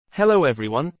Hello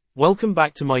everyone, welcome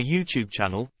back to my YouTube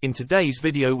channel. In today's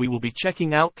video we will be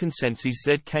checking out Consesnsys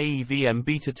Zkevm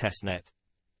beta testnet.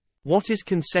 What is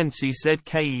Consesnsys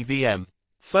Zkevm?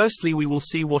 Firstly we will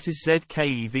see what is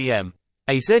Zkevm.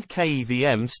 A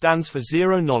Zkevm stands for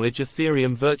Zero Knowledge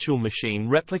Ethereum Virtual Machine,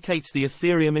 replicates the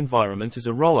Ethereum environment as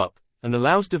a rollup, and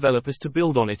allows developers to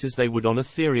build on it as they would on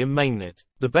Ethereum mainnet.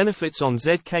 The benefits on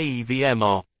Zkevm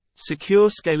are secure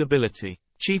scalability,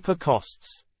 cheaper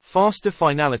costs, faster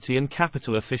finality and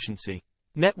capital efficiency.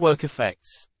 Network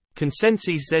effects.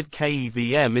 Consesnsys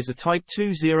Zkevm is a Type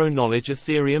 2 zero-knowledge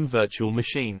Ethereum virtual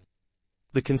machine.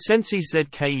 The Consesnsys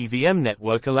Zkevm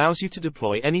network allows you to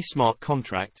deploy any smart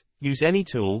contract, use any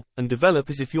tool, and develop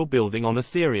as if you're building on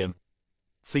Ethereum.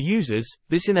 For users,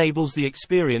 this enables the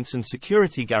experience and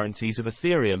security guarantees of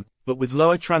Ethereum, but with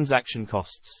lower transaction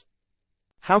costs.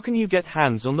 How can you get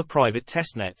hands on the private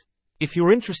testnet? If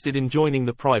you're interested in joining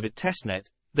the private testnet,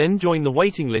 then join the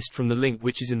waiting list from the link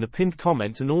which is in the pinned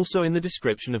comment and also in the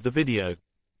description of the video.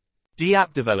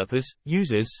 App developers,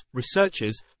 users,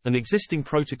 researchers, and existing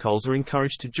protocols are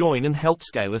encouraged to join and help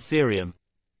scale Ethereum.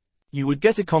 You would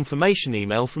get a confirmation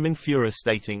email from Infura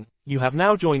stating, "You have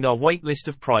now joined our waitlist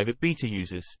of private beta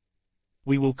users.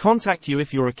 We will contact you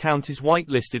if your account is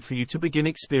whitelisted for you to begin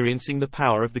experiencing the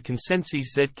power of the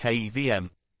Consesnsys Zkevm."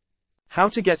 How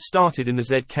to get started in the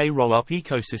ZK rollup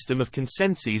ecosystem of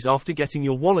Consesnsys after getting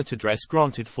your wallet address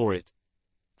granted for it.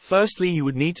 Firstly, you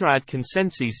would need to add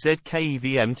Consesnsys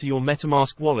Zkevm to your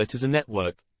metamask wallet as a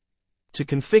network. To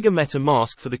configure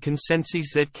metamask for the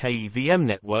Consesnsys Zkevm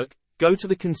network, go to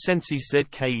the Consesnsys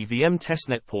Zkevm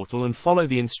testnet portal and follow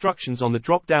the instructions on the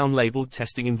drop-down labeled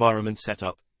Testing Environment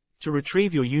Setup. To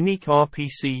retrieve your unique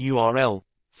RPC URL,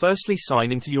 firstly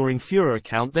sign into your Infura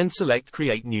account, then select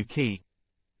Create New Key.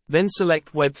 Then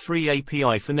select Web3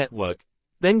 API for network.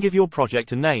 Then give your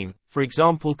project a name, for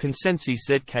example Consesnsys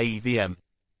Zkevm.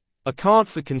 A card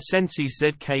for Consesnsys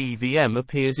Zkevm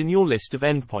appears in your list of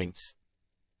endpoints.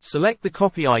 Select the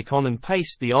copy icon and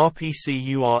paste the RPC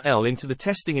URL into the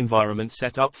testing environment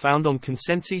setup found on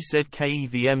Consesnsys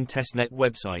Zkevm testnet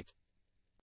website.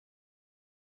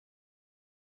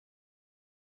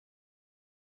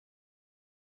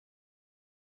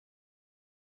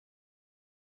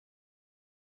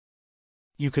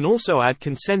 You can also add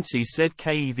Consesnsys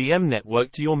Zkevm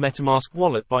network to your MetaMask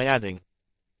wallet by adding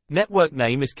network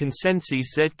name is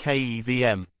Consesnsys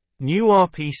Zkevm. New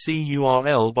RPC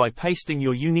URL by pasting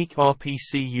your unique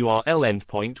RPC URL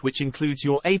endpoint, which includes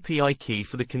your API key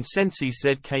for the Consesnsys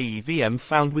Zkevm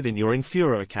found within your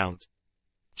Infura account.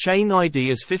 Chain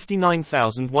ID is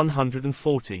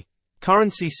 59140.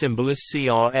 Currency symbol is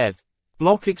CRED.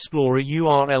 Block Explorer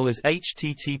URL is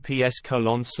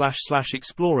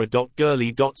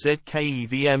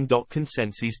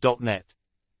https://explorer.girly.zkevm.consesnsys.net.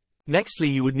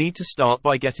 Nextly, you would need to start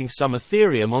by getting some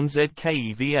Ethereum on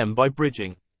Zkevm by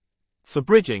bridging. For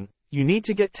bridging, you need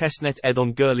to get testnet ETH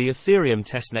on Girly Ethereum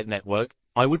testnet network.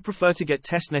 I would prefer to get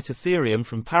testnet Ethereum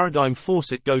from Paradigm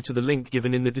Faucet. Go to the link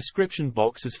given in the description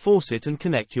box as Faucet and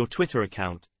connect your Twitter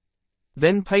account.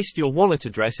 Then paste your wallet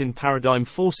address in Paradigm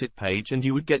Faucet page and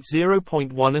you would get 0.1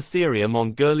 Ethereum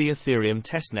on Girly Ethereum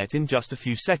testnet in just a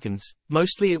few seconds.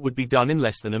 Mostly it would be done in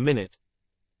less than a minute.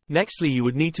 Nextly, you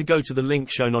would need to go to the link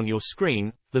shown on your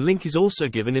screen. The link is also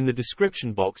given in the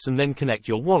description box, and then connect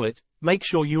your wallet. Make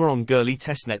sure you are on Girly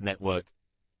testnet network.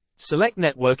 Select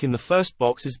network in the first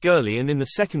box as Girly and in the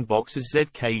second box as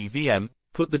Zkevm.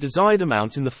 Put the desired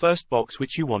amount in the first box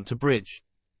which you want to bridge.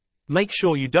 Make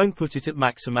sure you don't put it at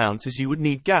max amount as you would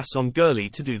need gas on Girly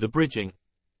to do the bridging.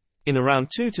 In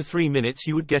around 2 to 3 minutes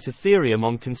you would get Ethereum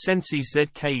on Consesnsys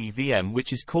Zkevm,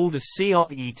 which is called as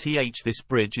CRETH. This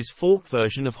bridge is forked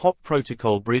version of HOP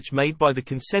protocol bridge made by the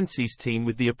Consesnsys team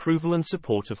with the approval and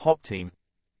support of HOP team.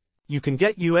 You can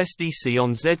get USDC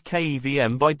on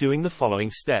Zkevm by doing the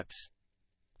following steps.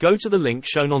 Go to the link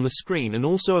shown on the screen and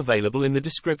also available in the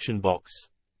description box.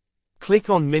 Click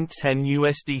on Mint 10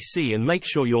 USDC and make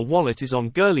sure your wallet is on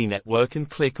Girly network and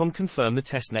click on Confirm the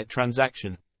testnet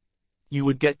transaction. You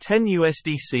would get 10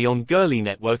 USDC on Girly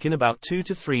network in about 2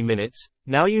 to 3 minutes.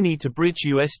 Now you need to bridge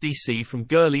USDC from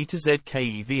Girly to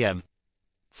Zkevm.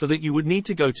 For that you would need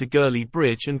to go to Girly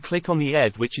Bridge and click on the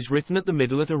ETH which is written at the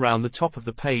middle at around the top of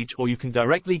the page, or you can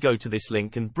directly go to this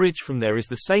link and bridge from there. Is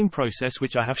the same process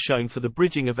which I have shown for the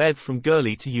bridging of ETH from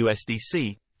Girly to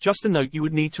USDC. Just a note, you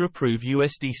would need to approve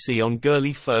USDC on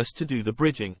Girly first to do the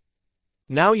bridging.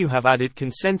 Now you have added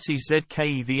Consesnsys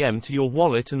Zkevm to your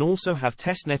wallet and also have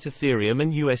testnet Ethereum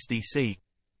and USDC.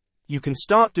 You can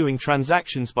start doing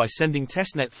transactions by sending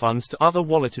testnet funds to other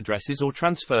wallet addresses or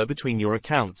transfer between your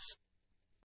accounts.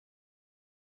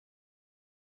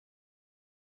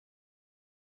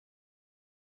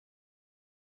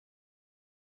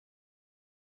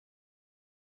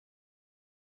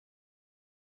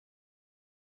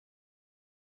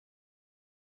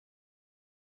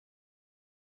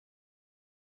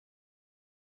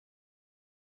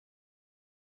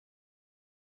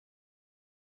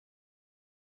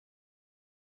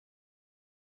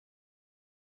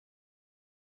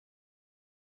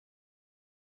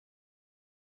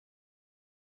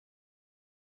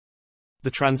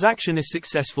 The transaction is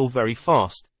successful very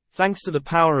fast, thanks to the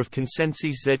power of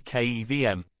Consesnsys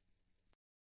Zkevm.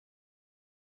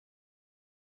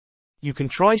 You can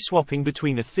try swapping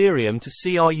between Ethereum to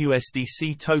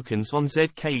Usdc tokens on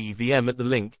Zkevm at the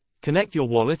link. Connect your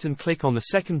wallet and click on the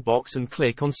second box and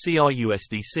click on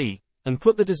Usdc, and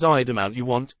put the desired amount you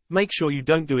want. Make sure you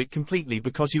don't do it completely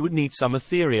because you would need some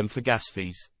Ethereum for gas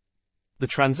fees. The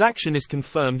transaction is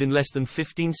confirmed in less than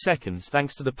 15 seconds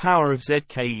thanks to the power of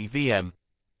Zkevm.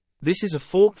 This is a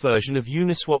forked version of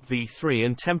Uniswap v3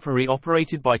 and temporary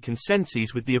operated by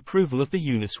Consesnsys with the approval of the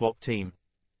Uniswap team.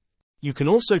 You can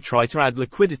also try to add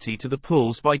liquidity to the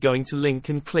pools by going to link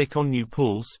and click on New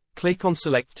Pools, click on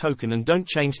Select Token and don't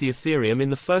change the Ethereum in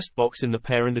the first box in the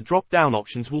pair and the drop-down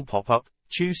options will pop up.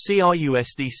 Choose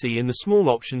CRUSDC in the small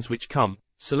options which come,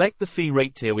 select the fee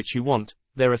rate tier which you want.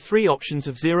 There are 3 options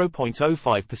of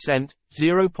 0.05%,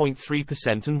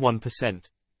 0.3% and 1%.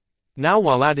 Now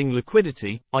while adding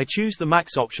liquidity, I choose the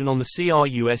max option on the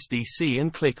CRUSDC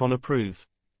and click on Approve.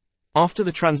 After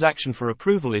the transaction for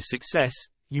approval is success,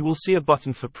 you will see a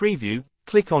button for preview.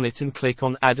 Click on it and click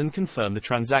on Add and confirm the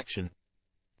transaction.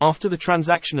 After the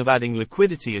transaction of adding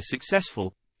liquidity is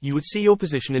successful, you would see your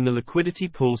position in the liquidity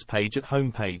pools page at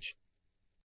home page.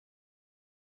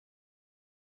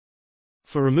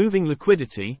 For removing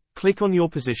liquidity, click on your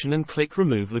position and click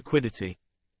Remove Liquidity.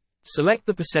 Select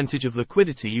the percentage of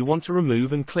liquidity you want to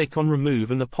remove and click on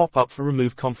Remove and the pop-up for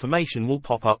Remove confirmation will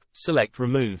pop up. Select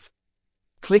Remove.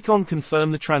 Click on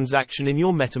Confirm the transaction in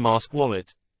your MetaMask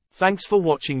wallet. Thanks for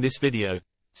watching this video.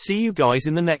 See you guys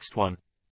in the next one.